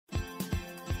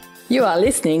You are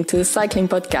listening to the cycling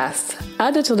podcast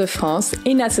at the Tour de France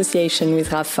in association with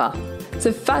Rapha,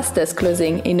 the fastest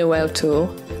closing in the World Tour,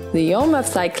 the home of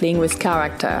cycling with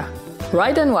character.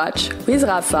 Ride and watch with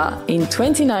Rapha in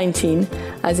 2019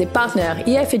 as a partner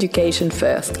EF Education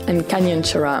First and Canyon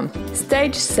SRAM.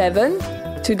 Stage 7.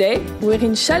 Today we're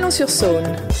in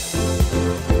Chalon-sur-Saône.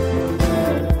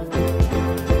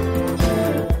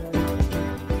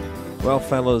 Well,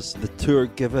 fellas, the tour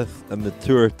giveth and the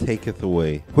tour taketh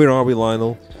away. Where are we,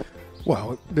 Lionel?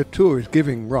 Well, the tour is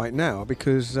giving right now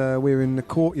because we're in the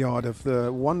courtyard of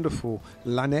the wonderful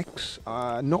L'Annexe.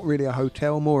 Not really a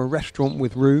hotel, more a restaurant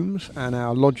with rooms and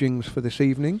our lodgings for this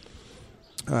evening.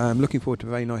 I'm looking forward to a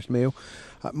very nice meal.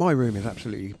 My room is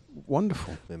absolutely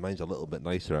wonderful. Mine's a little bit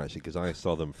nicer, actually, because I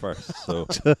saw them first. So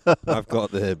I've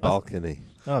got the balcony.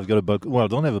 Oh, I've got a balcony. Well, I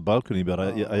don't have a balcony, but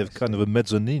I have kind of a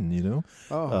mezzanine, you know.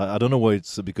 I don't know why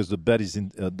it's because the bed is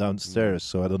downstairs,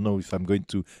 so I don't know if I'm going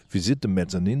to visit the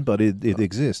mezzanine, but it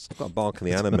exists. I've got a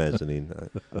balcony and a mezzanine.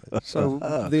 So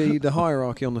the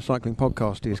hierarchy on the cycling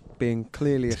podcast is being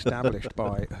clearly established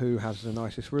by who has the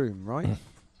nicest room, right?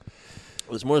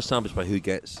 It's more established by who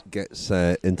gets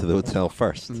into the hotel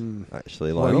first,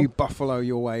 actually. Lionel. Well, you buffalo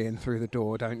your way in through the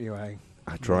door, don't you, eh?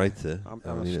 I tried to.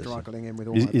 I'm struggling in with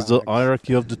all my bags. Is the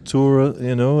hierarchy of the tour,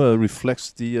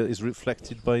 is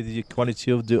reflected by the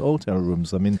quality of the hotel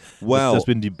rooms? I mean, there's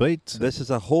been debate. This is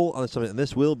a whole other subject, and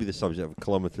this will be the subject of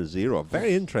Kilometre Zero, a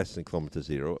very interesting Kilometre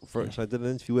Zero, for which I did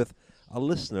an interview with a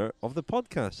listener of the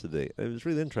podcast today. It was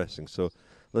really interesting, so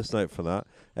listen out for that.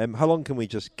 How long can we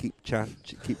just keep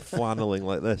flanneling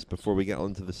like this before we get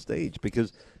onto the stage?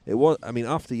 Because it was,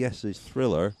 after yesterday's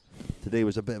thriller, today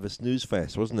was a bit of a snooze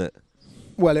fest, wasn't it?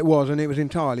 Well, it was, and it was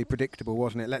entirely predictable,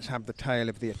 wasn't it? Let's have the tail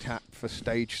of the attack for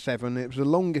stage 7. It was the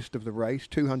longest of the race,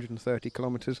 230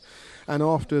 kilometres, and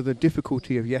after the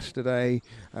difficulty of yesterday,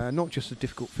 not just the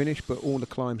difficult finish, but all the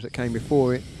climbs that came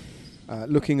before it,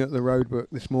 looking at the roadbook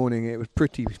this morning, it was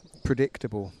pretty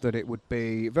predictable that it would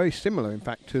be very similar, in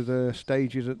fact, to the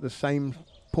stages at the same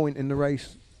point in the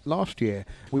race last year.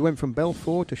 We went from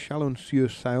Belfort to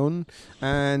Chalon-sur-Saône,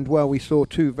 and we saw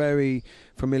two very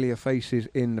familiar faces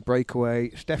in the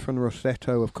breakaway, Stefan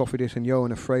Rossetto of Cofidis and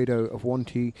Johan Alfredo of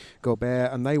Wanty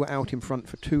Gobert, and they were out in front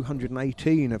for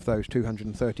 218 of those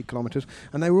 230 kilometres,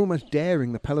 and they were almost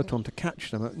daring the peloton to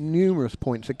catch them at numerous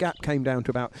points. The gap came down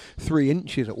to about 3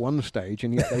 inches at one stage,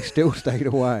 and yet they still stayed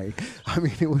away.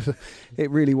 It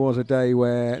really was a day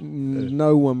where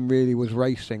no one really was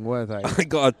racing, were they? I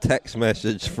got a text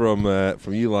message from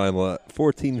you, Lionel, at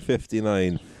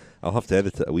 14:59. I'll have to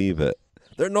edit it a wee bit.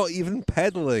 They're not even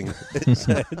pedalling, it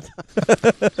said.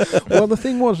 Well, the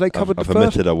thing was, they covered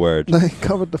They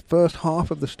covered the first half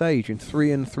of the stage in 3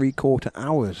 3/4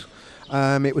 hours.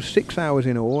 It was 6 hours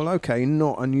in all. Okay,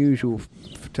 not unusual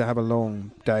to have a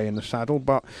long day in the saddle,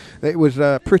 but it was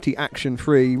pretty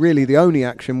action-free. Really, the only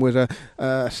action was a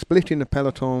split in the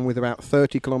peloton with about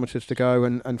 30 kilometres to go,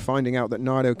 and finding out that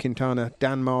Nairo Quintana,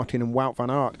 Dan Martin and Wout van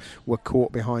Aert were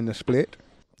caught behind the split.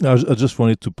 I just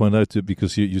wanted to point out,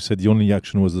 because you said the only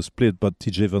action was the split, but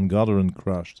TJ Van Garderen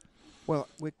crashed. Well,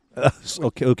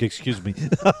 okay, excuse me.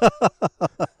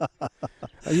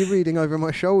 Are you reading over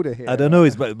my shoulder here? I don't know,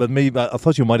 but maybe I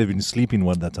thought you might have been sleeping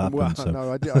when that happened. Well, so.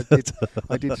 No, I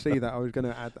did see that. I was going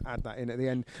to add that in at the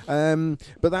end.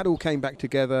 But that all came back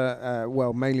together,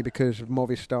 mainly because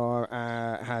Movistar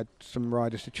had some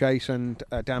riders to chase, and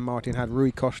Dan Martin had Rui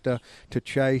Costa to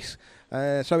chase.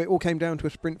 So it all came down to a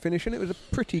sprint finish, and it was a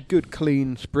pretty good,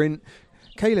 clean sprint.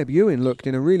 Caleb Ewan looked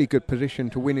in a really good position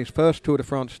to win his first Tour de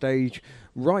France stage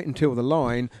right until the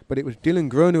line, but it was Dylan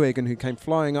Groenewegen who came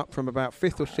flying up from about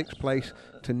 5th or 6th place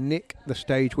to nick the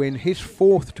stage win, his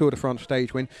 4th Tour de France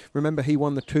stage win. Remember, he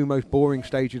won the 2 most boring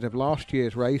stages of last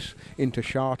year's race into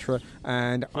Chartres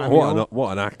and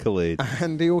what an accolade.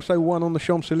 And he also won on the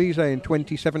Champs-Élysées in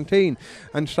 2017.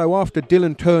 And so after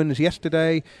Dylan turns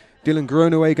yesterday, Dylan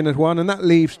Groenewegen has won, and that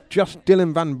leaves just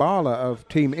Dylan van Baarle of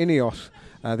Team Ineos,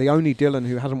 the only Dylan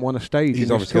who hasn't won a stage. He's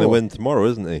obviously going to win tomorrow,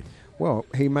 isn't he? Well,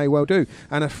 he may well do.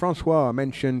 And as François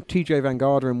mentioned, TJ Van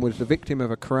Garderen was the victim of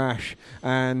a crash,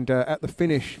 and at the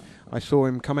finish I saw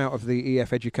him come out of the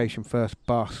EF Education First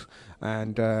bus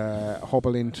and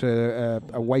hobble into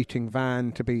a waiting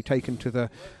van to be taken to the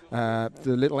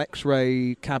little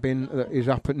X-ray cabin that is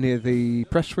up near the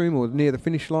press room or near the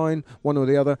finish line, one or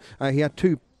the other. He had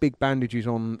 2 big bandages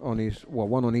on his,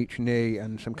 one on each knee,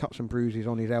 and some cuts and bruises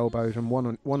on his elbows, and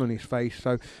one on his face.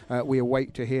 So we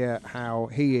await to hear how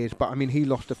he is. But he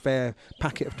lost a fair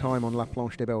packet of time on La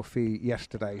Planche de Belfort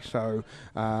yesterday. So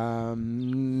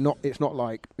it's not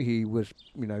like he was,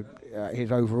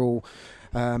 his overall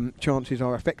chances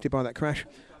are affected by that crash.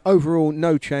 Overall,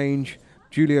 no change.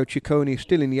 Giulio Ciccone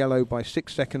still in yellow by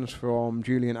 6 seconds from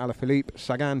Julian Alaphilippe.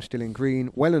 Sagan still in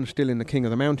green. Wellen still in the King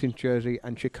of the Mountains jersey.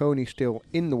 And Ciccone still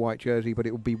in the white jersey, but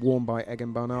it will be worn by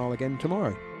Egan Bernal again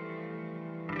tomorrow.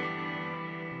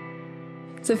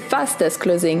 The fastest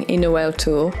closing in the World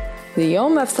Tour, the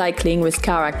home of cycling with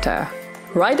character.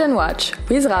 Ride and watch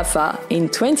with Rafa in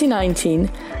 2019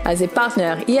 as a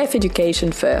partner EF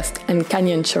Education First and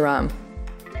Canyon SRAM.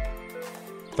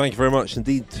 Thank you very much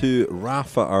indeed to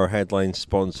Rafa, our headline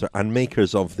sponsor and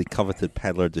makers of the coveted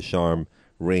Peddler de Charme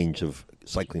range of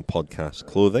cycling podcast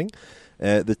clothing.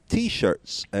 The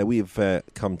T-shirts, we've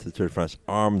come to the Tour de France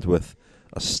armed with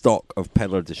a stock of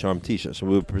Peddler de Charme T-shirts,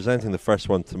 and we'll be presenting the first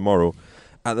one tomorrow.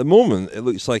 At the moment, it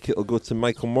looks like it'll go to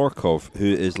Michael Morkov, who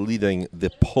is leading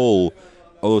the poll,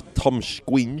 although Tom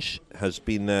Squinch has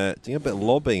been doing a bit of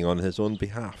lobbying on his own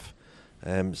behalf.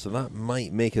 So that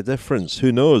might make a difference.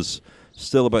 Who knows?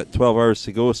 Still about 12 hours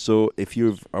to go, so if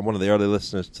you are one of the early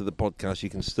listeners to the podcast, you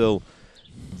can still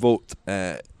vote.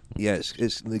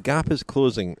 It's the gap is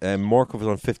closing. Morkov is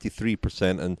on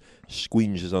 53% and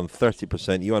Squinch is on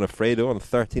 30%. Johan Alfredo on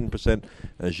 13%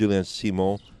 and Julien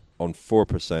Simon on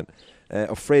 4%.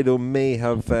 Alfredo may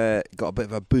have got a bit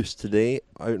of a boost today,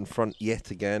 out in front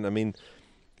yet again. I mean,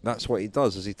 that's what he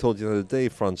does, as he told you the other day,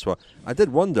 François. I did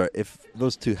wonder if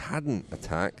those two hadn't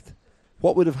attacked,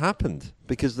 what would have happened?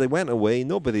 Because they went away,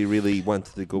 nobody really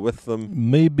wanted to go with them.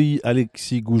 Maybe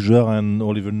Alexis Goujard and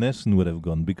Oliver Nessen would have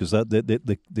gone, because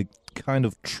they kind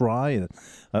of tried.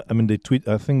 I mean, they tweet.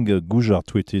 I think Goujard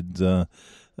tweeted,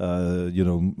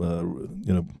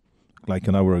 like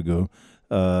an hour ago.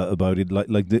 About it,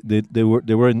 like they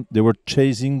were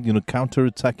chasing,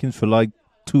 counter-attacking for like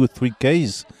 2 or 3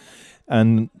 Ks,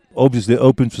 and obviously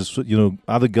open for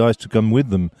other guys to come with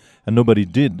them, and nobody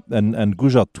did. And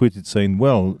Goujard tweeted saying,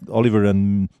 "Well, Oliver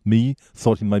and me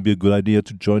thought it might be a good idea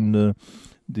to join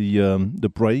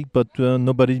the break, but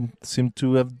nobody seemed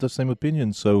to have the same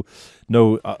opinion." So,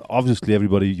 no, obviously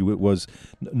nobody was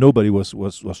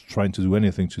trying to do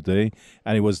anything today,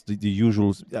 and it was the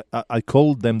usual. I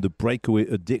called them the breakaway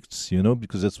addicts,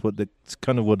 because that's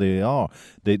kind of what they are.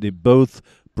 They both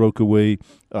broke away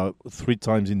 3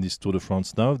 times in this Tour de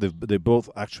France now. They both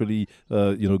actually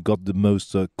got the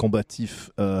most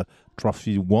combative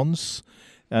trophy once.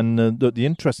 And the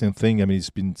interesting thing, I mean, it's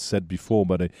been said before,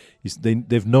 but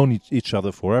they've known each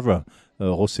other forever.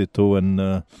 Rossetto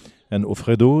and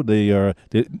Offredo,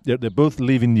 they both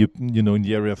live in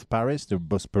the area of Paris. They're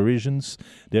both Parisians.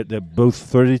 They're both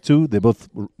 32. They both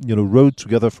rode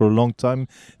together for a long time.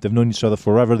 They've known each other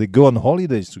forever. They go on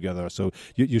holidays together. So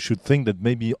you should think that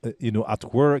maybe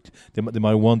at work they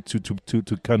might want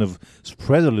to kind of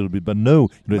spread a little bit, but no.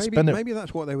 Maybe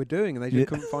that's what they were doing, and they just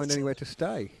couldn't find anywhere to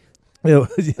stay. Yeah.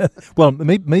 Well,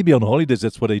 maybe on holidays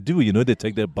that's what they do. They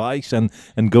take their bikes and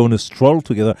go on a stroll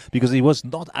together, because it was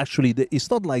not actually. It's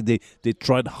not like they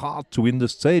tried hard to win the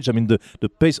stage. I mean, the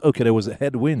pace. Okay, there was a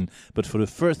headwind, but for the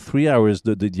first 3 hours,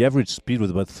 the average speed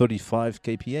was about 35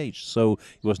 kph. So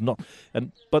it was not.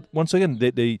 But once again,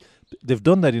 they've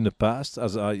done that in the past,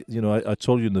 as I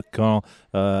told you in the car.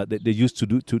 They used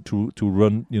to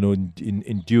run,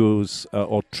 in duos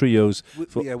or trios.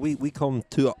 We call them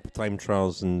 2-up time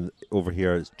trials, and over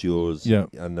here it's duos. Yeah,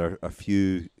 and there are a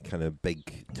few kind of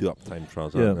big 2-up time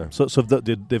trials. Aren't there? So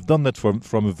they've done that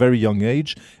from a very young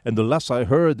age. And the last I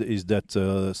heard is that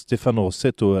Stefano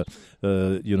Rossetto,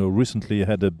 recently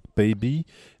had a baby.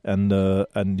 And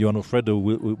Johan Alfredo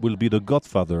will be the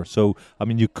godfather. So I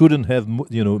mean, you couldn't have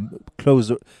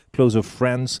closer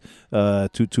friends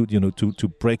to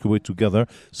break away together.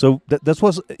 So that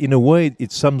was, in a way,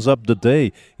 it sums up the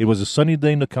day. It was a sunny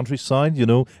day in the countryside.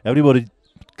 Everybody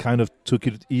kind of took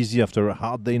it easy after a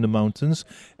hard day in the mountains,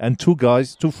 and two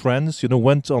friends,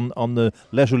 went on the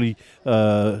leisurely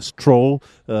stroll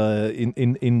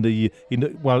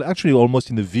actually almost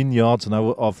in the vineyards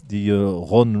now of the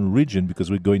Rhône region, because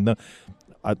we're going down.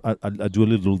 I do a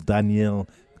little Daniel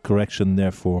correction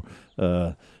there for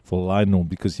Lionel,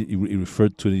 because he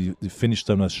referred to the Finnish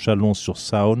town as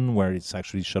Chalon-sur-Saône, where it's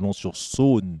actually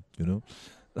Chalon-sur-Saône,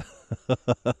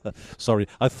 Sorry,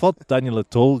 I thought Daniel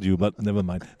had told you, but never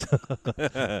mind.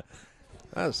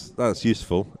 That's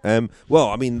useful. Well,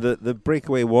 I mean, the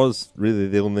breakaway was really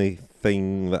the only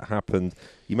thing that happened.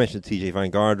 You mentioned TJ Van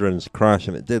Garderen's crash,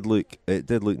 and it did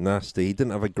look nasty. He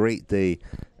didn't have a great day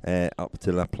up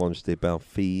to La Planche de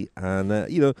Belfort, and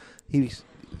he was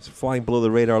flying below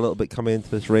the radar a little bit coming into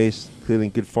this race, clearly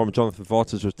in good form. Jonathan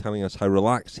Vaughters was telling us how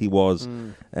relaxed he was,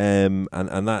 and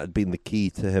that had been the key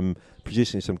to him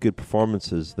producing some good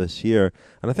performances this year.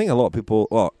 And I think a lot of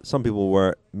people, some people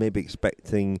were maybe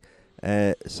expecting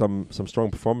some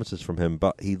strong performances from him,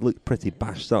 but he looked pretty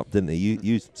bashed up, didn't he?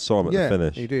 You saw him at the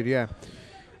finish. Yeah, he did, yeah.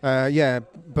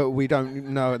 But we don't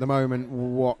know at the moment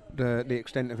what the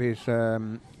extent of his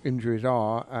injuries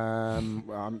are.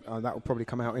 That will probably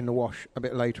come out in the wash a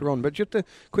bit later on. But just a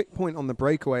quick point on the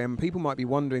breakaway, and people might be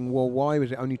wondering, well, why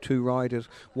was it only 2 riders?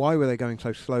 Why were they going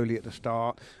so slowly at the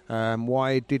start?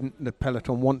 Why didn't the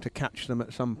peloton want to catch them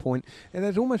at some point? And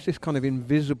there's almost this kind of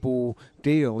invisible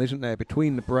deal, isn't there,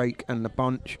 between the break and the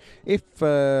bunch. If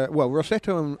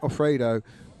Rossetto and Alfredo,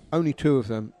 only 2 of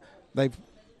them,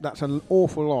 that's an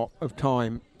awful lot of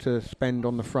time to spend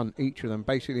on the front, each of them.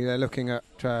 Basically, they're looking at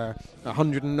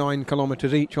 109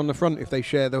 kilometres each on the front if they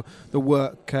share the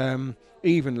work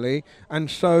evenly.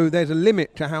 And so there's a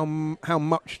limit to how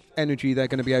much energy they're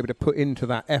going to be able to put into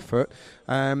that effort.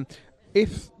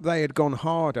 If they had gone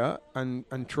harder and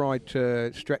tried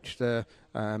to stretch the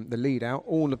lead out,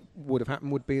 all that would have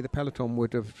happened would be the peloton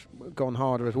would have gone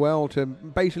harder as well to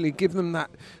basically give them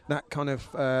that kind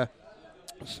of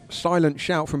silent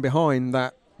shout from behind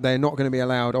that they're not going to be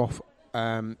allowed off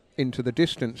into the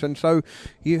distance. And so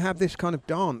you have this kind of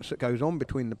dance that goes on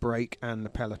between the break and the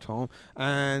peloton.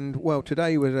 And well,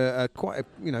 today was quite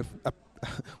a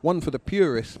one for the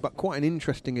purists, but quite an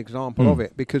interesting example of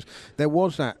it, because there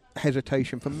was that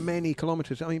hesitation for many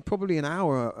kilometres. I mean, probably an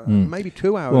hour, maybe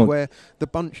 2 hours, where the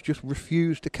bunch just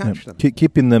refused to catch them.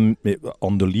 Keeping them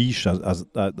on the leash, as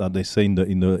they say in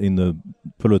the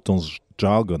peloton's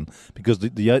jargon, because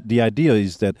the idea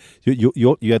is that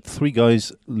you had 3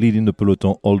 guys leading the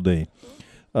peloton all day.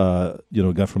 A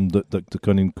guy from the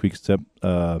Koenig Quick-Step,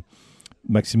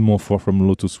 Maxime Montfort from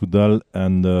Lotto Soudal,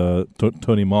 and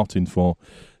Tony Martin for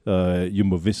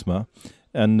Jumbo-Visma,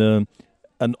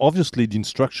 and obviously the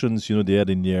instructions they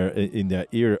had in their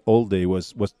ear all day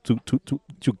was to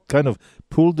kind of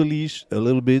pull the leash a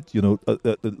little bit,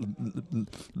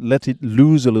 let it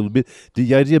loose a little bit.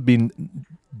 The idea being,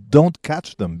 don't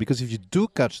catch them, because if you do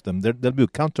catch them, there'll be a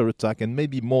counter-attack and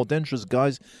maybe more dangerous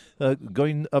guys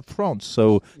going up front.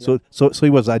 So it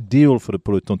was ideal for the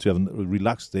peloton to have a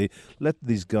relaxed day. Let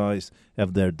these guys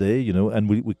have their day, and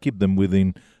we keep them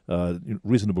within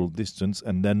reasonable distance.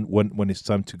 And then when it's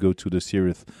time to go to the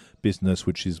serious business,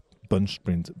 which is bunch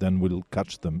sprint, then we'll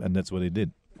catch them, and that's what they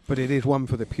did. But it is one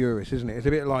for the purists, isn't it? It's a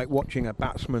bit like watching a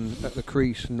batsman at the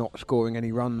crease not scoring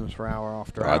any runs for hour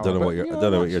after hour. I don't know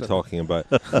what you're talking about.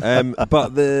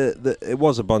 But it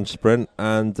was a bunch sprint,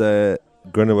 and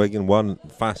Groenewegen won,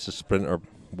 fastest sprinter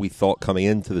we thought coming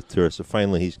into the Tour. So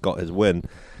finally he's got his win.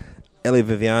 Elia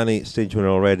Viviani, stage winner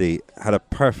already, had a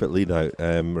perfect lead out.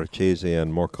 Marchese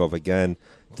and Morkov again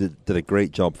did a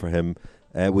great job for him.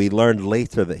 We learned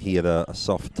later that he had a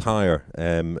soft tyre,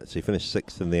 so he finished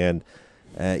 6th in the end.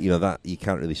 That you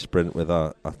can't really sprint with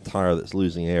a tyre that's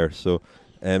losing air, so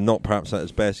not perhaps at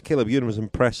his best. Caleb Ewan was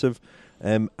impressive,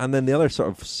 and then the other sort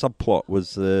of subplot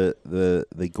was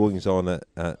the goings on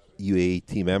at UAE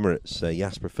Team Emirates.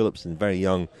 Jasper Philipsen, very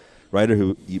young rider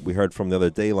who we heard from the other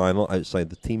day, Lionel, outside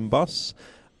the team bus,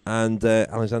 and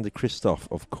Alexander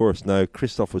Kristoff, of course. Now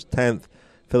Kristoff was 10th,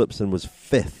 Philipsen was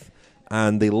 5th,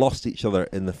 and they lost each other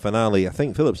in the finale. I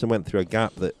think Philipsen went through a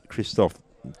gap that Kristoff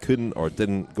couldn't or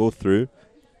didn't go through.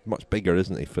 Much bigger,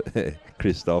 isn't he,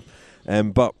 Kristoff?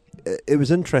 But it was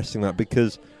interesting that,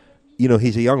 because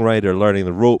he's a young rider learning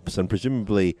the ropes, and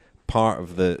presumably part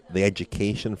of the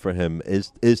education for him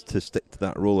is to stick to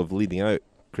that role of leading out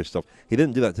Kristoff. He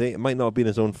didn't do that today. It might not have been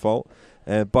his own fault,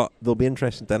 but there'll be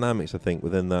interesting dynamics, I think,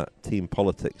 within that team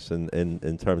politics and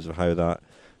in terms of how that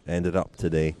ended up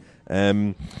today.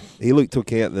 He looked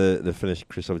okay at the finish.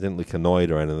 Kristoff didn't look annoyed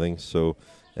or anything, so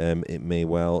it may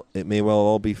well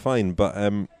all be fine. But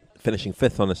finishing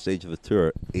 5th on a stage of the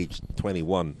Tour, aged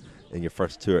 21, in your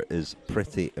first Tour is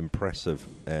pretty impressive,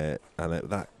 and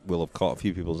that will have caught a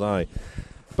few people's eye.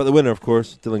 But the winner, of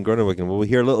course, Dylan Groenewegen. Well, we'll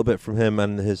hear a little bit from him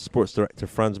and his sports director,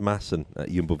 Frans Maassen,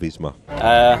 at Jumbo-Visma.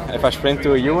 If I sprint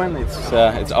to Ewan,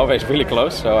 it's always really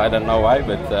close, so I don't know why,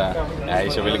 but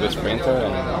he's a really good sprinter,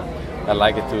 and I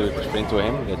like it to sprint to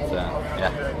him.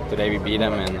 But today we beat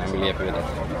him, and I'm really happy with it.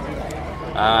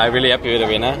 I'm really happy with the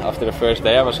winner. After the first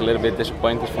day, I was a little bit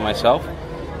disappointed for myself.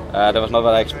 That was not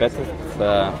what I expected,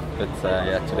 but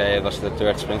today it was the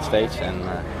 3rd sprint stage, and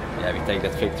we take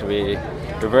that victory.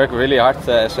 We work really hard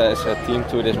as a team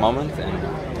to this moment,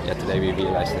 and today we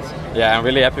realized it. I'm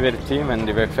really happy with the team, and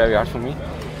they work very hard for me.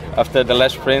 After the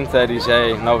last sprint, they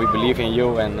say, "No, we believe in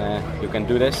you, and you can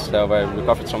do this." So I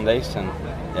recovered some days, and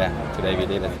today we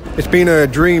did it. It's been a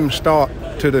dream start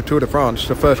to the Tour de France.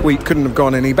 The first week couldn't have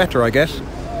gone any better, I guess.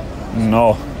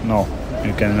 No,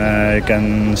 you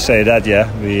can say that.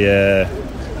 We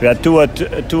had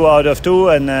two out of two,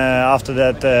 and after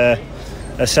that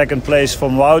a second place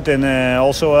from Wout in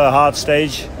also a hard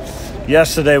stage.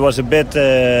 Yesterday was a bit,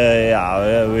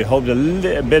 we hoped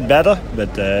a bit better,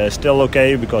 but still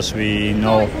okay because we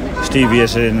know Stevie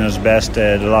is in his best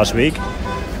the last week.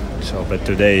 So, but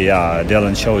today,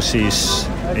 Dylan shows he's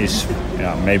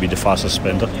maybe the fastest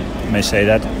sprinter. May say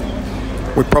that.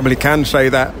 We probably can say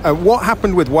that. What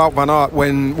happened with Wout van Aert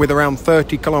when, with around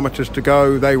 30 kilometres to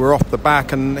go, they were off the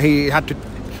back and he had to,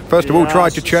 first of all, try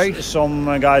to chase?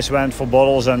 Some guys went for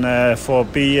bottles and for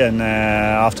pee, and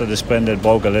after the sprint it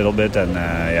broke a little bit, and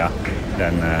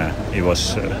then he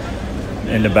was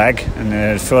in the back. And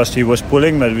at first he was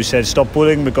pulling, but we said stop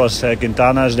pulling because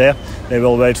Quintana is there. They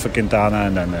will wait for Quintana,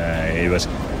 and then he was...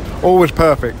 Always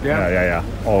perfect, yeah? Yeah,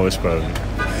 always perfect.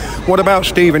 What about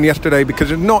Steven yesterday?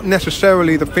 Because it's not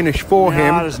necessarily the finish for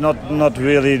him. It's not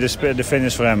really the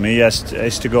finish for him. He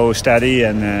has to go steady,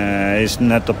 and he's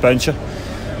not a puncher.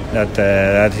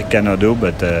 That he cannot do,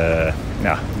 but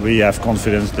we have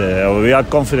confidence. We are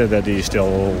confident that he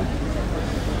still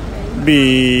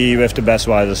be with the best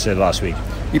riders last week.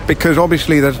 Because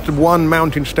obviously there's one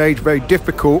mountain stage, very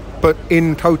difficult, but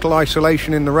in total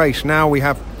isolation in the race. Now we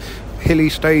have hilly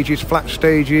stages, flat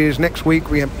stages. Next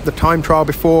week we have the time trial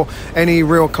before any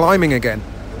real climbing again.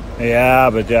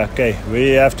 Okay. We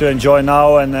have to enjoy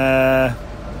now, and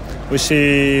we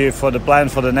see for the plan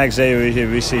for the next day.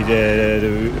 We see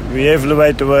we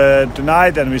evaluate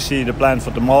tonight, and we see the plan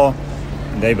for tomorrow.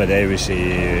 And day by day we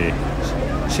see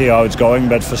how it's going.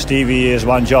 But for Stevie, is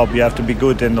one job: you have to be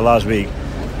good in the last week,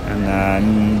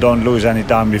 and don't lose any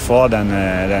time before. Then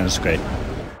it's great.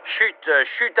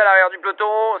 Chute à l'arrière du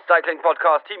peloton, cycling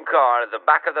podcast team car at the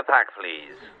back of the pack,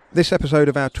 please. This episode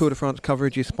of our Tour de France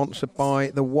coverage is sponsored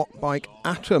by the Wattbike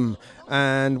Atom.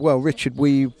 And, well, Richard,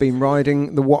 we've been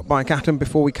riding the Wattbike Atom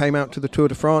before we came out to the Tour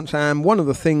de France, and one of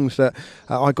the things that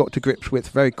I got to grips with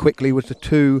very quickly was the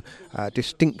two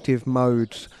distinctive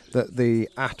modes that the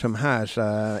Atom has.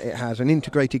 It has an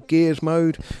integrated gears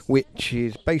mode, which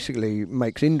is basically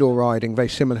makes indoor riding very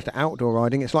similar to outdoor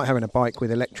riding. It's like having a bike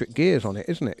with electric gears on it,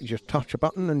 isn't it? You just touch a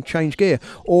button and change gear.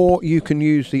 Or you can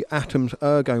use the Atom's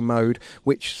Ergo mode,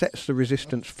 which sets the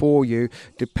resistance for you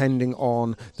depending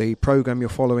on the program you're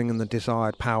following and the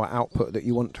desired power output that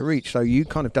you want to reach. So you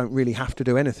kind of don't really have to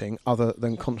do anything other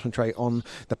than concentrate on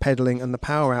the pedalling and the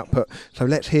power output. So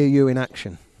let's hear you in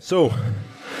action. So,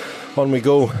 on we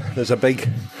go. There's a big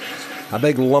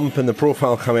lump in the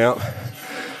profile coming up.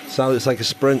 So that looks like a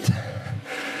sprint.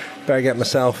 Better get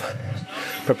myself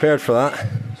prepared for that,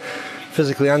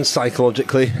 physically and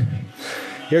psychologically.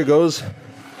 Here goes.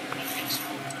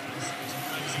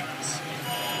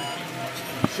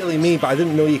 Silly me, but I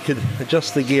didn't know you could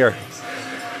adjust the gear.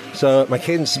 So my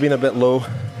cadence has been a bit low,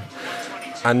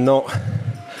 and not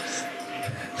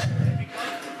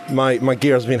my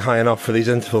gear's been high enough for these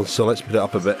intervals, so let's put it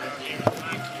up a bit.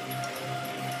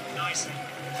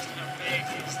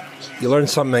 You learn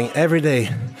something every day.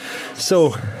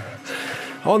 So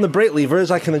on the brake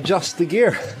levers I can adjust the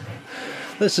gear.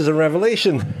 This is a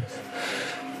revelation.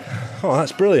 Oh,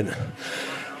 that's brilliant.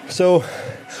 So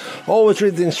always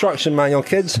read the instruction manual,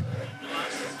 kids.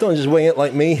 Don't just wing it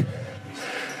like me,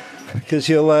 because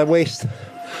you'll waste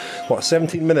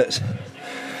 17 minutes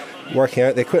working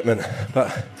out the equipment.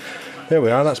 But there we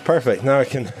are, that's perfect. Now I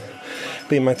can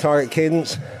be in my target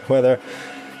cadence, whether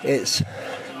it's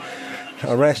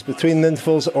a rest between the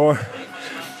intervals or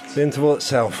the interval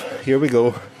itself. Here we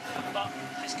go.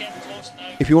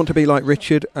 If you want to be like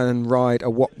Richard and ride a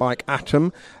Wattbike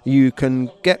Atom, you can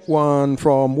get one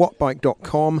from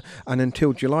wattbike.com, and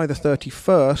until July the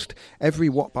 31st, every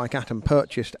Wattbike Atom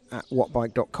purchased at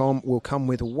wattbike.com will come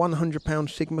with a £100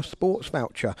 Sigma Sports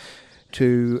voucher.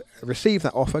 To receive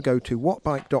that offer, go to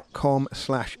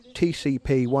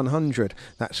wattbike.com/TCP100.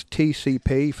 That's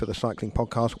TCP for the Cycling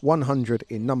Podcast, 100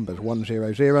 in numbers,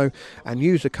 100, and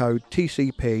use the code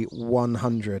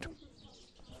TCP100.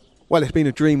 Well, it's been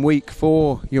a dream week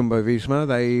for Jumbo-Visma.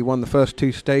 They won the first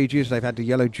two stages. They've had the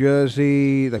yellow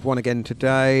jersey. They've won again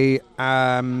today.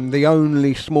 The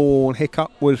only small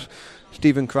hiccup was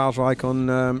Steven Kruijswijk on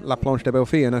La Planche de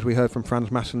Belfort, and as we heard from Frans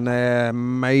Maassen there,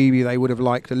 maybe they would have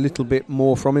liked a little bit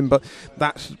more from him, but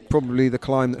that's probably the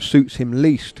climb that suits him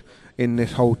least in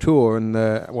this whole tour. And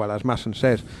well, as Maassen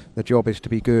says, the job is to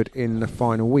be good in the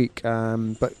final week.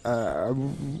 But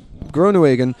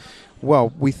Groenewegen,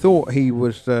 well, we thought he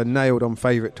was nailed-on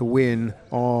favourite to win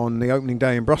on the opening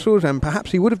day in Brussels, and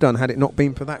perhaps he would have done had it not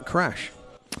been for that crash.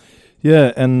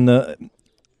 Yeah, and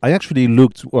I actually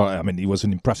looked. Well, I mean, it was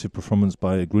an impressive performance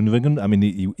by Groenewegen. I mean,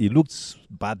 he looked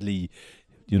badly,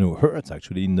 hurt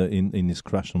actually in his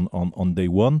crash on day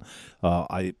one.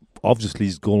 Obviously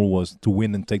his goal was to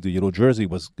win and take the yellow jersey. It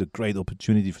was a great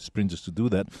opportunity for sprinters to do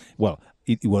that. Well,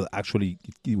 it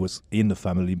was in the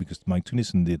family because Mike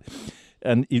Tunison did.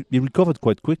 And he recovered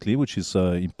quite quickly, which is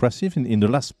impressive. In the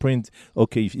last sprint,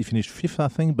 he finished fifth, I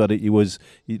think, but he was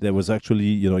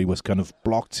actually, he was kind of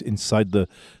blocked inside the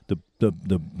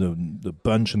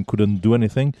bunch and couldn't do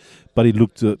anything. But it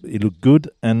looked good,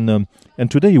 and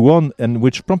today he won, and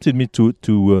which prompted me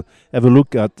to have a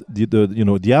look at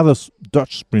the other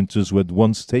Dutch sprinters who had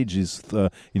won stages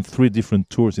in 3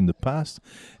 different tours in the past.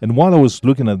 And while I was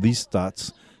looking at these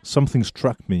stats, something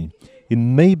struck me. It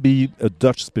may be a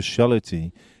Dutch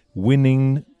speciality,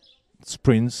 winning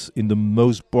sprints in the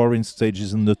most boring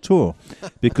stages in the Tour.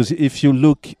 Because if you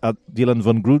look at Dylan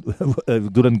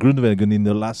Groenewegen in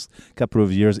the last couple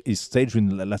of years, his stage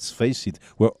win, let's face it,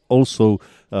 were also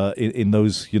in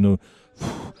those,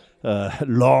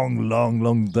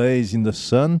 long days in the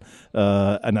sun,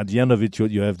 and at the end of it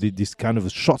you have this kind of a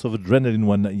shot of adrenaline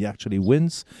when he actually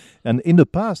wins. And in the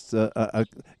past,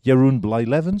 Jeroen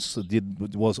Blijlevens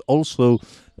was also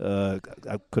a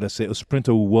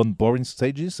sprinter who won boring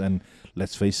stages, and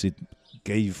let's face it,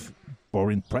 gave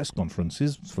boring press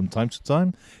conferences from time to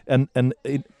time, and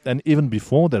even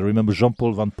before that, I remember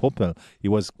Jean-Paul van Poppel. He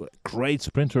was a great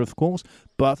sprinter, of course,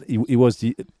 but he was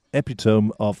the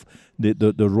epitome of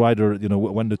the rider,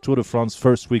 when the Tour de France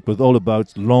first week was all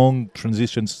about long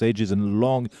transition stages and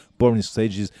long boring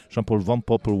stages. Jean-Paul van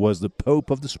Poppel was the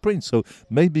pope of the sprint. So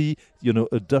maybe,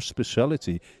 a Dutch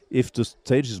speciality. If the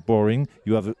stage is boring,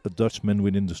 you have a Dutchman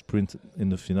winning the sprint in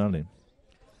the finale.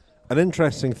 An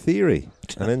interesting theory.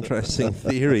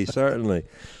 Certainly.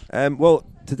 Well,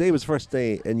 today was first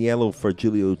day in yellow for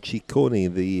Giulio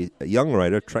Ciccone, the young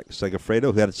rider,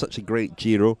 Trek-Segafredo, who had such a great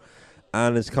Giro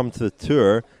and has come to the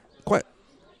Tour. Quite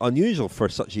unusual for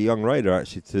such a young rider,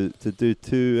 actually, to do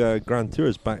 2 Grand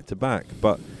Tours back-to-back.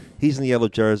 But he's in the yellow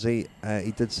jersey.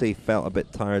 He did say he felt a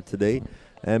bit tired today.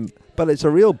 But it's a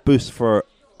real boost for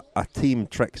a team,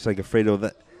 Trek-Segafredo,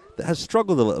 that has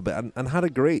struggled a little bit and had a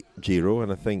great Giro.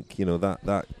 And I think,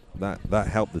 that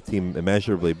helped the team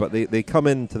immeasurably. But they come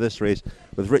into this race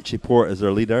with Richie Porte as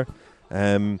their leader.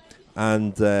 And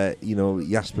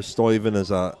Jasper Stuyven is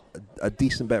a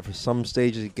decent bet for some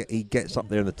stages. He gets up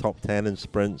there in the top 10 in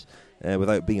sprints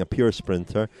without being a pure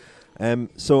sprinter.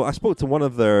 So I spoke to one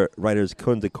of their riders,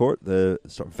 Koen De Kort, the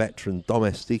sort of veteran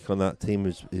domestique on that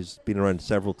team, who's been around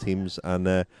several teams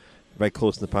and very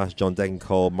close in the past. John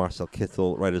Degenkolb, Marcel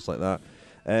Kittel, riders like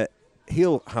that.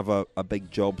 He'll have a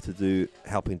big job to do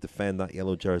helping defend that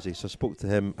yellow jersey. So I spoke to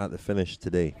him at the finish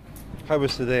today. How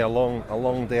was today? A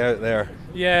long day out there.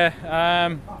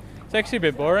 Yeah, it's actually a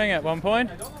bit boring at one point.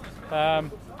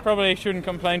 Probably shouldn't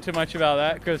complain too much about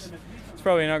that because it's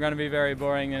probably not going to be very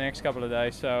boring the next couple of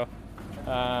days. So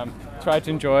tried to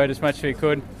enjoy it as much as we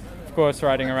could. Of course,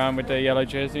 riding around with the yellow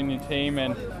jersey in your team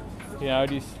and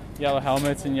these yellow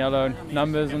helmets and yellow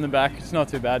numbers on the back. It's not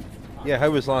too bad. Yeah,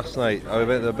 how was last night? A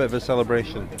bit of a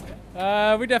celebration.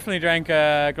 We definitely drank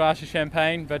a glass of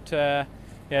champagne, but the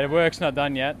work's not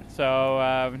done yet,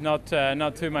 so not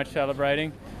too much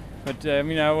celebrating. But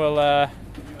we'll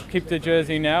keep the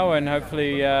jersey now, and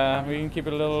hopefully we can keep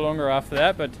it a little longer after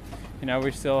that. But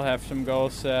we still have some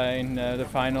goals in the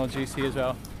final GC as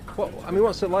well.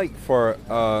 What's it like for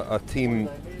a team?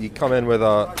 You come in with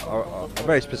a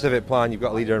very specific plan. You've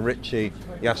got a leader in Richie.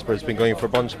 Jasper's been going for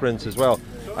bunch sprints as well.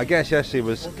 I guess yesterday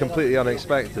was completely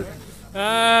unexpected.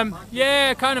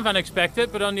 Kind of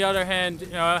unexpected, but on the other hand,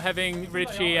 having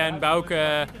Richie and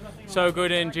Bauke so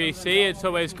good in GC, it's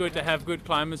always good to have good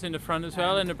climbers in the front as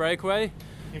well in the breakaway.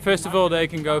 First of all, they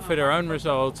can go for their own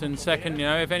results, and second,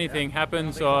 if anything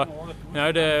happens or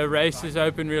the race is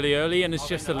open really early and it's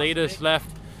just the leaders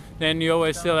left, then you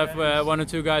always still have 1 or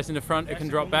 2 guys in the front that can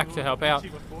drop back to help out.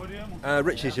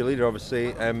 Richie's your leader,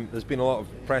 obviously. There's been a lot of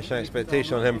pressure and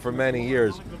expectation on him for many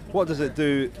years. What does it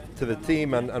do to the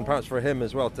team and perhaps for him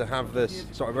as well to have this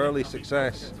sort of early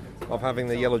success of having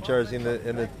the yellow jersey in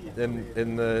the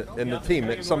team?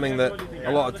 It's something that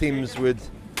a lot of teams would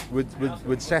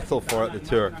settle for at the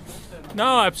Tour.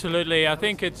 No, absolutely. I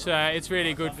think it's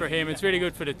really good for him. It's really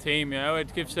good for the team.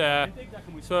 It gives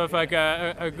sort of like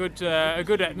a good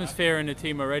atmosphere in the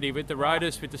team already with the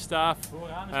riders, with the staff,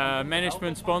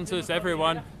 management, sponsors,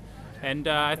 everyone. And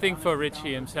I think for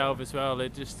Richie himself as well,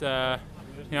 it just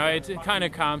it kind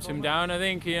of calms him down. I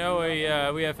think we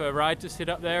have a right to sit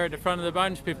up there at the front of the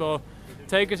bunch. People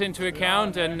take us into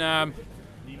account, and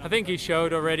I think he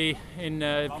showed already in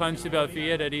Planche de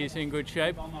Belfort that he's in good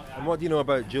shape. And what do you know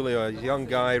about Giulio? He's a young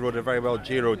guy, rode a very well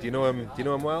Giro. Do you know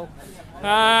him well?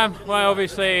 Well,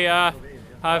 obviously,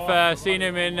 I've seen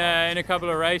him in a couple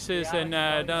of races and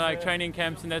done like training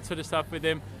camps and that sort of stuff with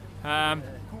him.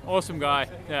 Awesome guy,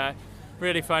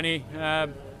 really funny.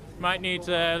 Might need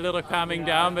a little calming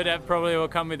down, but that probably will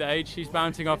come with age. He's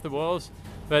bouncing off the walls,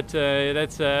 but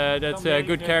that's a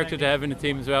good character to have in the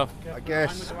team as well. I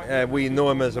guess we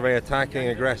know him as a very attacking,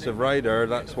 aggressive rider.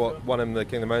 That's what won him the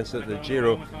King of the Mountains at the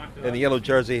Giro. In the yellow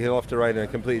jersey, he'll have to ride in a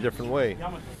completely different way.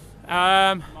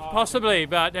 Possibly,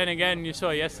 but then again, you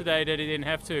saw yesterday that he didn't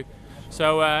have to.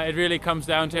 So it really comes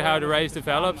down to how the race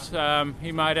develops.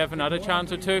 He might have another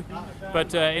chance or two,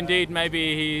 but indeed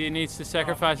maybe he needs to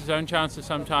sacrifice his own chances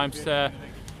sometimes to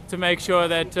make sure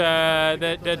that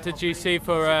the GC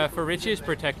for Richie is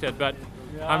protected. But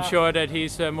I'm sure that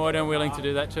he's more than willing to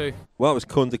do that too. Well, it was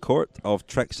Koen De Kort of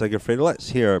Trek-Segafredo.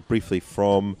 Let's hear briefly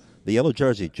from the yellow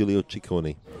jersey, Giulio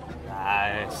Ciccone.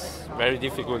 It's very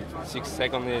difficult. 6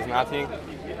 seconds is nothing,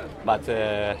 but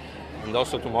and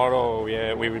also tomorrow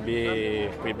we will be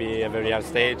a very hard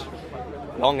stage,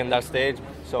 long and hard stage.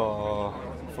 So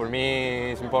for me,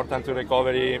 it's important to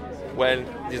recover well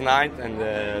this night, and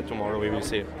tomorrow we will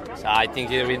see. So I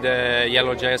think with the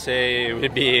yellow jersey it will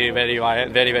be very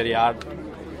hard,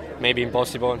 maybe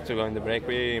impossible to go in the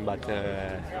breakaway, but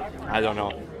I don't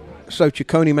know. So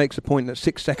Ciccone makes the point that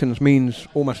 6 seconds means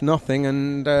almost nothing,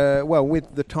 and well,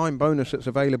 with the time bonus that's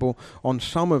available on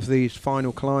some of these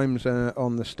final climbs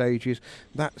on the stages,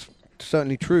 that's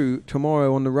certainly true.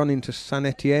 Tomorrow on the run into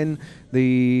Saint-Etienne,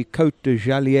 the Côte de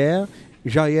Jallière.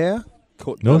 Jallière,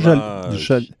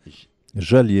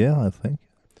 I think.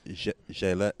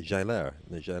 Jallière.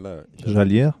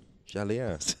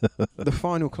 The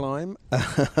final climb,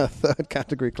 third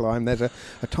category climb, there's a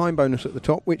time bonus at the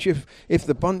top, which if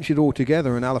the bunch is all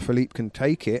together and Alaphilippe can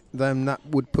take it, then that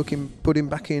would put him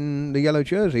back in the yellow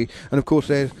jersey. And of course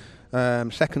there's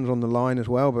seconds on the line as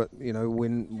well, but we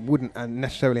wouldn't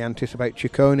necessarily anticipate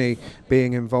Ciccone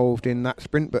being involved in that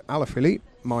sprint, but Alaphilippe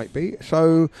might be.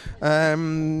 So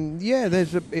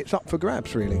it's up for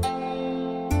grabs really.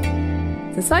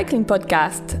 The cycling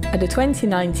podcast at the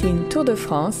 2019 Tour de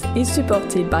France is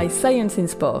supported by Science in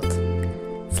Sport.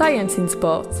 Science in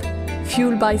Sport,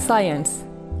 fueled by science.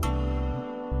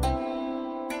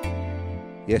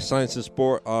 Yes, Science in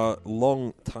Sport, a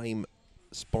long-time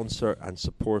sponsor and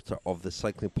supporter of the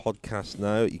cycling podcast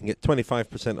now. You can get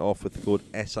 25% off with the code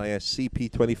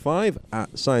SISCP25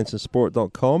 at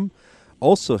scienceinsport.com.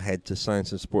 Also head to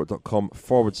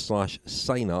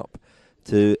scienceinsport.com/sign-up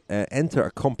to enter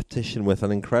a competition with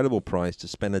an incredible prize to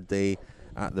spend a day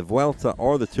at the Vuelta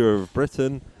or the Tour of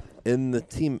Britain in the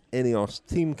Team Ineos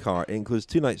team car. It includes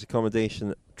 2 nights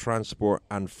accommodation, transport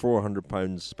and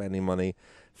 £400 spending money.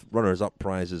 Runners-up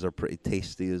prizes are pretty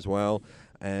tasty as well.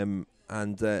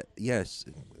 Yes,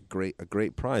 a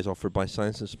great prize offered by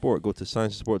Science and Sport. Go to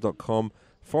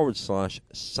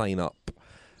scienceinsport.com/sign-up.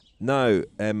 Now,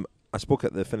 I spoke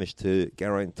at the finish to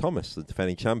Geraint Thomas, the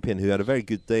defending champion, who had a very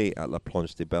good day at La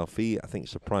Planche de Belfort. I think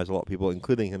surprised a lot of people,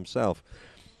 including himself.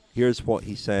 Here's what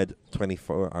he said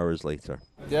 24 hours later.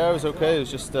 Yeah, it was okay. It was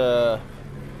just a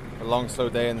long, slow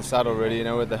day in the saddle, really,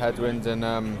 with the headwind and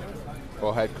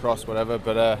or head cross, whatever.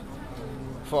 But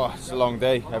it's a long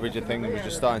day. Everything was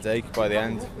just starting to ache by the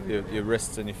end, your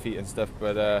wrists and your feet and stuff.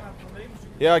 But I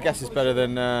guess it's better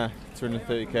than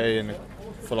 230k and a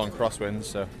full-on crosswind.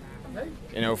 So.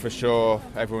 For sure,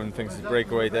 everyone thinks it's a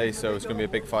breakaway day, so it's going to be a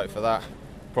big fight for that.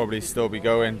 Probably still be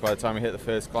going by the time we hit the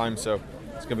first climb, so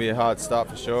it's going to be a hard start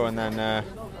for sure. And then,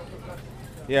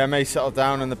 I may settle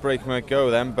down and the break might go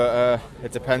then, but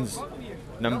it depends,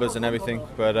 numbers and everything.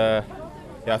 But I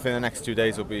think the next 2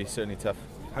 days will be certainly tough.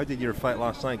 How did you reflect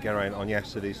last night, Geraint, on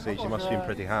yesterday's stage? You must have been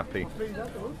pretty happy.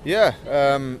 Yeah,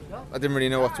 I didn't really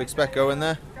know what to expect going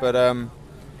there, but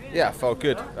it felt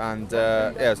good, and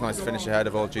it was nice to finish ahead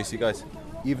of all GC guys.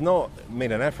 You've not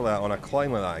made an effort on a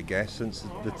climb like that, I guess, since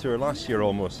the Tour last year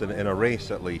almost, in a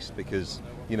race at least, because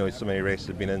so many races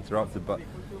have been interrupted. But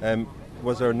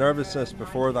was there nervousness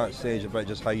before that stage about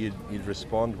just how you'd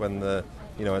respond when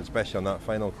especially on that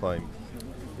final climb?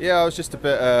 Yeah, I was just a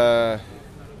bit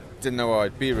didn't know where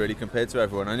I'd be really compared to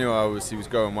everyone. I knew he was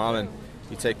going well, and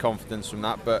you take confidence from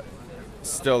that, but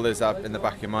still there's that in the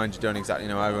back of your mind. You don't exactly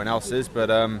know how everyone else is, but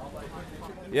I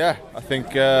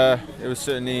think it was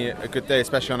certainly a good day,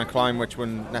 especially on a climb which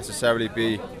wouldn't necessarily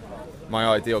be my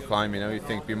ideal climb. You'd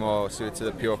think it'd be more suited to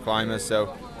the pure climbers.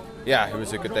 So it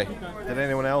was a good day. Did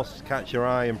anyone else catch your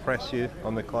eye, impress you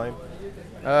on the climb?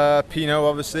 Pinot,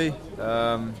 obviously.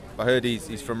 I heard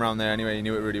he's from around there anyway. He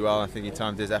knew it really well. I think he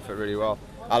timed his effort really well.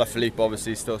 Alaphilippe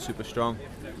obviously still super strong.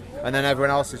 And then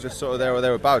everyone else is just sort of there or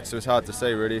thereabouts, so it's hard to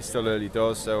say really. It's still early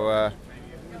doors, so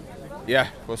yeah,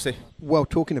 we'll see. Well,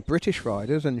 talking of British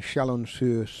riders and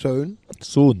Chalon-sur-Saône.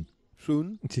 Soon.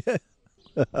 Yeah.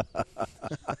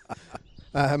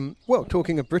 Well,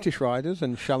 talking of British riders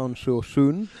and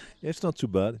Chalon-sur-Saône. Yeah, it's not too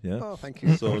bad. Yeah. Oh, thank you,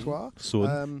 François.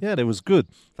 Yeah, that was good.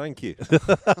 Thank you.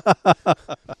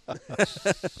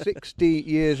 60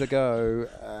 years ago,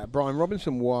 Brian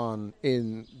Robinson won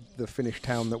in the Finnish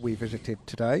town that we visited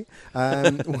today.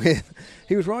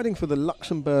 He was riding for the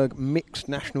Luxembourg mixed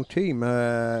national team,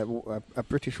 a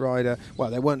British rider.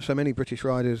 Well, there weren't so many British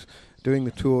riders doing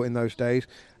the tour in those days.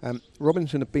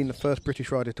 Robinson had been the first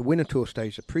British rider to win a tour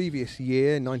stage the previous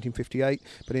year, in 1958,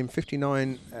 but in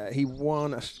 59 he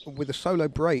won with a solo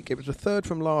break. It was the third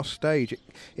from last stage.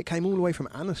 It came all the way from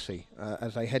Annecy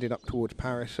as they headed up towards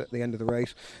Paris at the end of the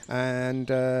race, and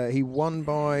he won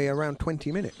by around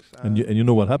 20 minutes. And you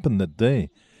know what happened that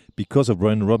day? Because of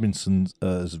Brian Robinson's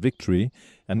victory,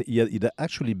 and he had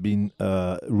actually been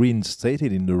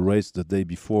reinstated in the race the day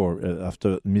before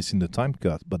after missing the time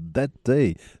cut. But that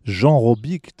day, Jean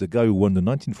Robic, the guy who won the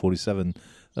 1947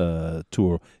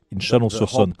 tour in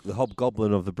Chalon-sur-Saône, the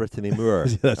hobgoblin of the Brittany Moor,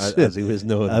 as he was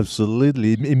known.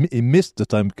 Absolutely, he missed the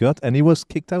time cut and he was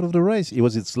kicked out of the race. It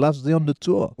was its last day on the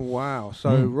tour. Wow!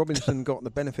 So Robinson got the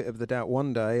benefit of the doubt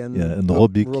one day, and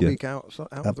Robic out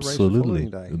of the race the following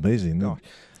day. Amazing. Gosh.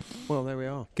 Well, there we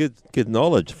are. Good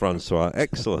knowledge, François.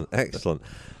 Excellent.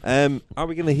 Are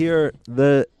we going to hear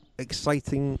the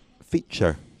exciting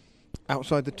feature?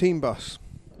 Outside the team bus.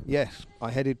 Yes,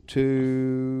 I headed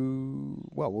to...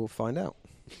 Well, we'll find out.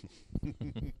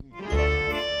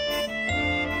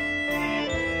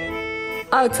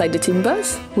 Outside the team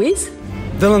bus with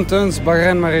Dylan Teuns,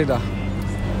 Bahrain Merida.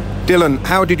 Dylan,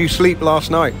 how did you sleep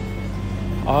last night?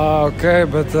 Okay,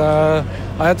 but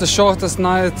I had the shortest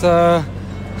night the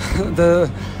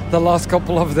last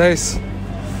couple of days.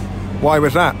 Why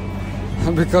was that?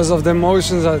 Because of the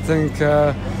emotions, I think.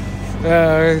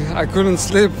 I couldn't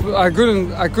sleep. I couldn't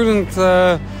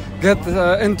get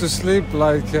into sleep.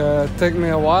 Take me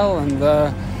a while, and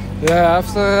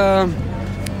after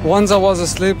once I was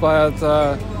asleep, I had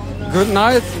a good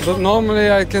night. But normally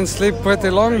I can sleep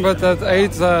pretty long. But at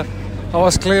 8, I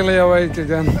was clearly awake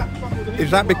again.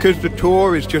 Is that because the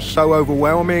tour is just so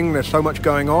overwhelming? There's so much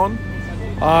going on.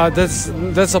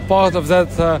 That's a part of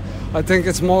that. I think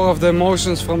it's more of the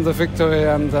emotions from the victory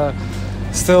and.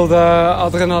 Still the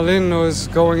adrenaline was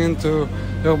going into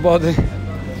your body.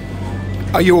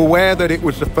 Are you aware that it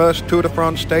was the first Tour de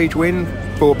France stage win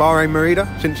for Bahrain Merida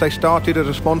since they started as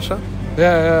a sponsor?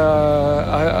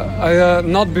 I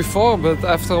not before, but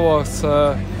afterwards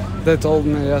they told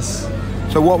me, yes.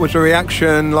 So what was the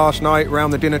reaction last night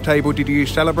around the dinner table? Did you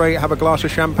celebrate, have a glass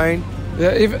of champagne? Yeah,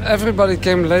 everybody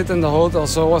came late in the hotel,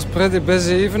 so it was pretty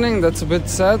busy evening. That's a bit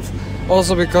sad.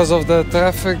 Also because of the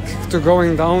traffic to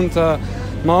going down the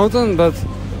mountain, but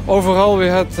overall we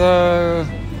had a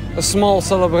small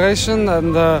celebration,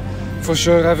 and for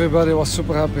sure everybody was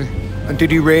super happy. And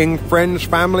did you ring friends,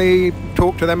 family,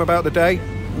 talk to them about the day?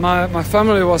 My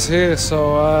family was here,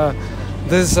 so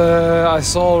this I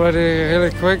saw already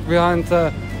really quick behind.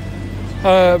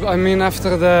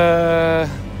 After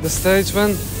the stage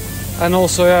win, and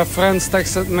also friends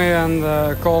texted me and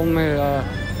called me.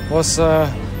 Was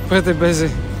pretty busy.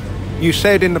 You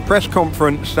said in the press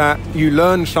conference that you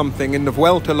learned something in the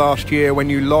Vuelta last year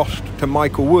when you lost to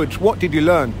Michael Woods. What did you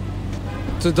learn?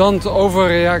 To don't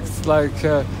overreact,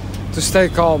 to stay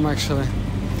calm actually.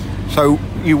 So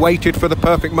you waited for the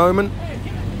perfect moment?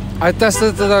 I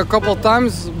tested it a couple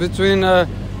times between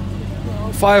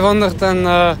 500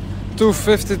 and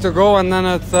 250 to go, and then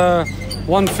at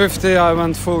 150 I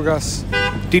went full gas.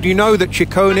 Did you know that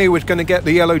Ciccone was going to get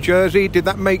the yellow jersey? Did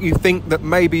that make you think that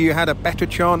maybe you had a better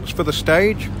chance for the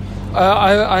stage?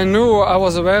 I knew, I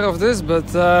was aware of this,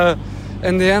 but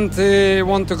in the end he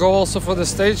wanted to go also for the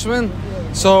stage win.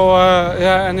 So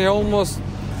and he almost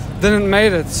didn't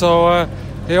make it. So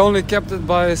he only kept it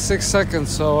by 6 seconds.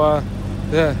 So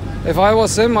if I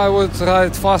was him, I would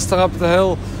ride faster up the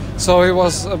hill. So he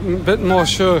was a bit more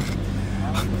sure.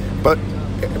 But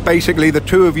basically the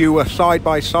two of you were side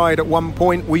by side at one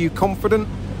point. Were you confident?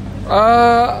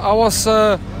 I was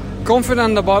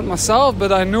confident about myself,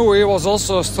 but I knew he was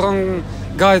also a strong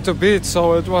guy to beat.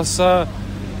 So it was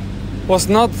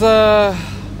not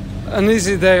an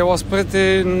easy day. I was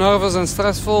pretty nervous and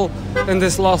stressful in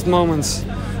these last moments.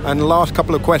 And last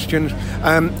couple of questions.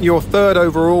 You're third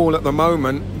overall at the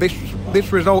moment.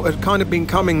 This result has kind of been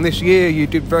coming this year. You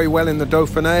did very well in the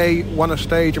Dauphiné, won a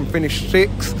stage and finished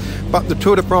 6th. But the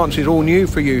Tour de France is all new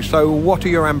for you. So what are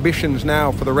your ambitions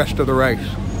now for the rest of the race?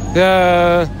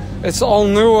 Yeah, it's all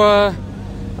new,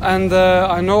 and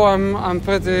I know I'm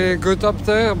pretty good up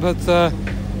there. But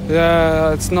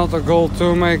it's not a goal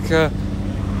to make a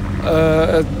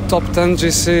top 10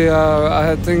 GC.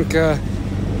 I think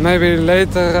maybe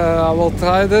later I will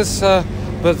try this,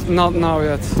 but not now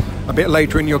yet. A bit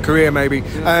later in your career, maybe.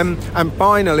 Yes. And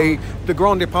finally, the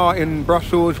Grand Depart in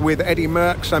Brussels with Eddy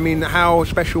Merckx. I mean, how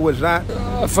special was that?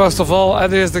 First of all,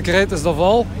 Eddy is the greatest of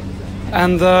all.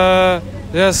 And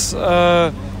yes,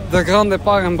 the Grand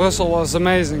Depart in Brussels was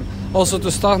amazing. Also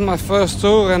to start my first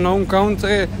tour in home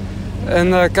country, in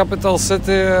the capital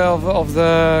city of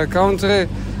the country,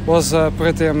 was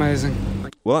pretty amazing.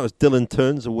 Well, that was Dylan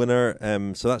Teuns, a winner.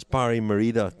 So that's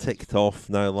Paris-Merida ticked off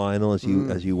now, Lionel, as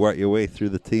you work your way through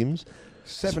the teams.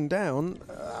 7 down.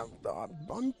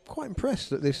 I'm quite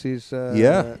impressed that this is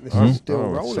still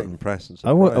rolling.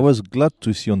 I was glad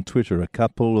to see on Twitter a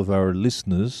couple of our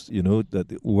listeners,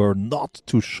 that were not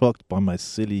too shocked by my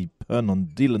silly pun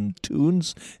on Dylan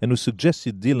Teuns, and who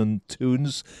suggested Dylan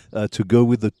Teuns to go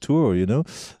with the tour.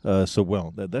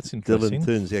 So that's interesting. Dylan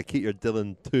Teuns, keep your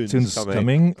Dylan Teuns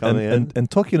coming. And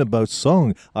talking about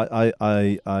song,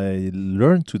 I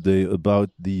learned today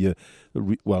about the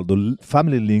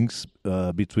family links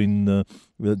between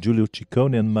Giulio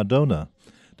Ciccone and Madonna.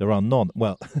 There are none.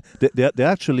 Well, they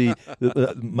actually,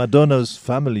 Madonna's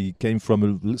family came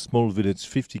from a small village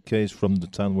 50 km from the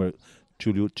town where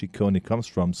Giulio Ciccone comes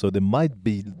from, so they might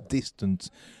be distant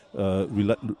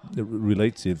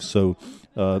relatives. So,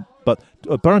 but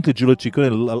apparently Giulio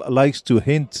Ciccone likes to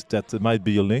hint that there might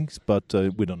be a link, but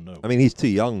we don't know. I mean, he's too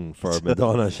young for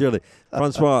Madonna, surely.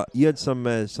 François, you had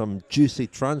some juicy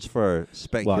transfer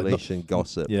speculation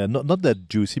gossip. Yeah, not that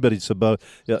juicy, but it's about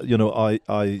I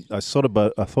thought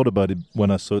about it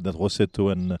when I saw that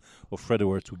Rossetto and Offredo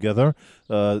were together.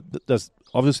 There's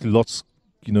obviously lots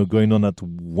going on at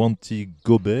Wanty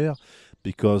Gobert,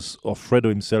 because Offredo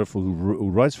himself, who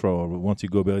writes for Wanty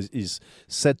Gobert, is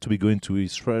said to be going to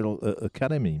Israel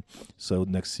Academy. So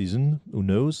next season, who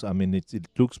knows? I mean, it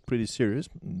looks pretty serious.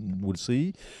 We'll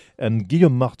see. And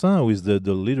Guillaume Martin, who is the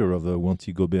leader of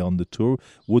Wanty Gobert on the tour,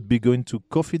 would be going to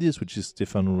Cofidis, which is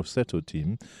Stefano Rossetto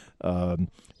team.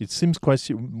 It seems quite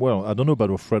well. I don't know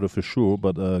about Offredo for sure,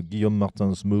 but Guillaume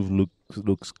Martin's move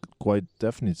looks quite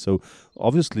definite. So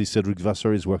obviously Cedric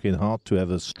Vasseur is working hard to have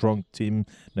a strong team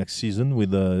next season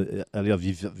with Elia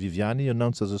Viviani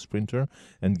announced as a sprinter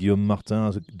and Guillaume Martin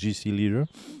as a GC leader.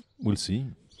 We'll see.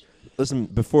 Listen,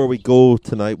 before we go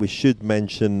tonight, we should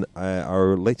mention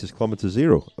our latest Kilometre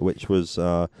Zero, which was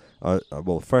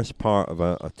first part of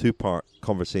a two-part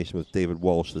conversation with David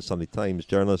Walsh, the Sunday Times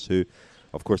journalist, who,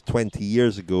 of course, 20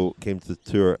 years ago came to the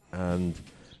tour and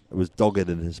was dogged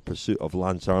in his pursuit of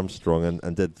Lance Armstrong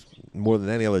and did more than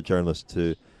any other journalist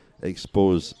to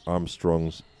expose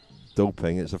Armstrong's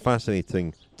doping. It's a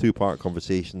fascinating two-part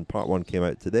conversation. Part 1 came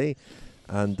out today.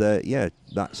 And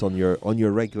that's on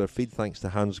your regular feed. Thanks to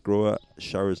Hans Grohe,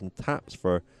 Showers and Taps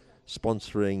for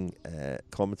sponsoring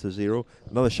Kilometre Zero.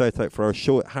 Another shout out for our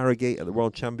show at Harrogate at the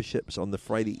World Championships on the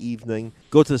Friday evening.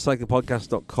 Go to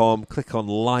thecyclingpodcast.com, click on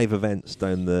live events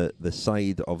down the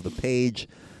side of the page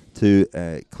to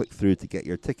click through to get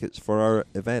your tickets for our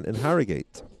event in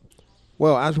Harrogate.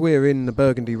 Well, as we're in the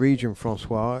Burgundy region,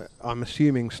 François, I'm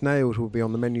assuming snails will be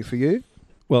on the menu for you.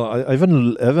 Well, I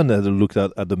haven't had a look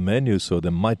at the menu, so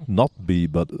there might not be,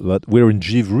 but we're in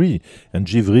Givry, and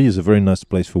Givry is a very nice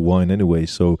place for wine anyway,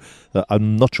 so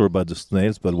I'm not sure about the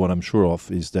snails, but what I'm sure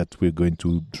of is that we're going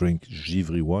to drink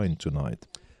Givry wine tonight.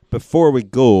 Before we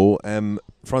go,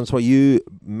 Francois, you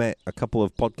met a couple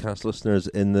of podcast listeners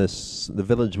in the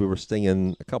village we were staying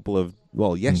in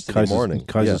yesterday morning.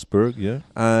 Kaisersberg,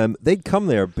 yeah. They'd come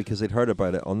there because they'd heard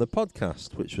about it on the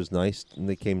podcast, which was nice, and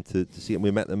they came to see it, and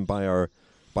we met them by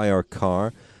our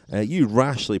car. You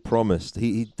rashly promised.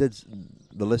 The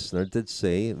listener did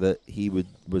say that he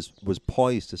was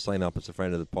poised to sign up as a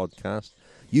friend of the podcast.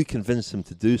 You convinced him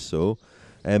to do so,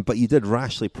 but you did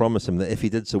rashly promise him that if he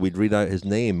did so, we'd read out his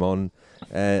name on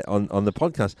the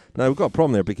podcast. Now we've got a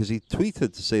problem there because he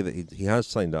tweeted to say that he has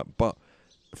signed up, but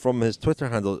from his Twitter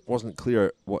handle, it wasn't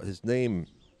clear what his name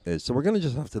is. So we're going to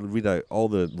just have to read out all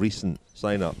the recent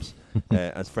sign-ups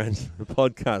as friends of the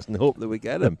podcast and hope that we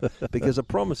get him, because a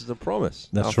promise is a promise.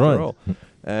 That's right. All.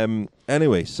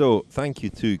 Anyway, so thank you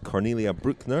to Cornelia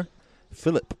Bruckner,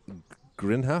 Philip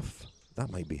Grinhaff, that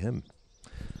might be him,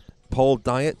 Paul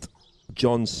Diet,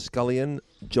 John Scullion,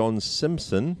 John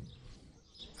Simpson.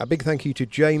 A big thank you to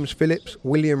James Phillips,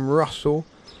 William Russell,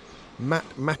 Matt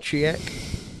Maciek,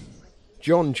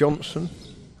 John Johnson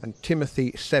and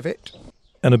Timothy Sevitt.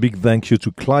 And a big thank you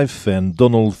to Clive Fenn,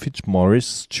 Donald Fitzmaurice,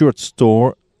 Stuart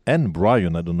Storr, and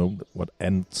Brian, I don't know what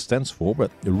N stands for, but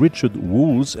Richard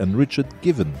Wools and Richard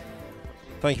Given.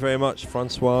 Thank you very much,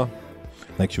 Francois.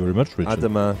 Thank you very much, Richard. À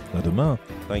demain. À demain.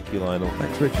 Thank you, Lionel.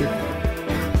 Thanks, Richard.